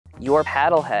your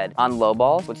paddle head on low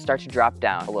balls would start to drop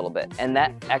down a little bit. And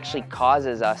that actually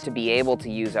causes us to be able to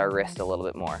use our wrist a little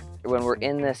bit more. When we're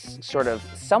in this sort of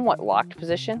somewhat locked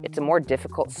position, it's a more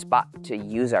difficult spot to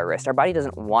use our wrist. Our body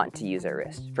doesn't want to use our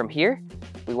wrist. From here,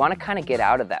 we want to kind of get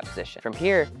out of that position. From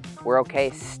here, we're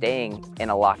okay staying in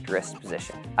a locked wrist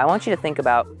position. I want you to think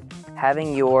about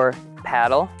having your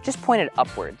paddle just pointed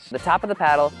upwards. The top of the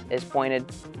paddle is pointed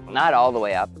not all the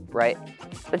way up, right?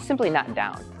 But simply not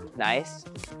down. Nice.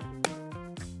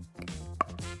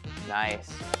 Nice.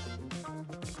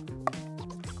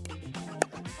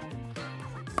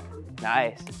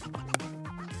 Nice.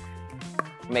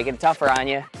 Making it tougher on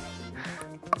you.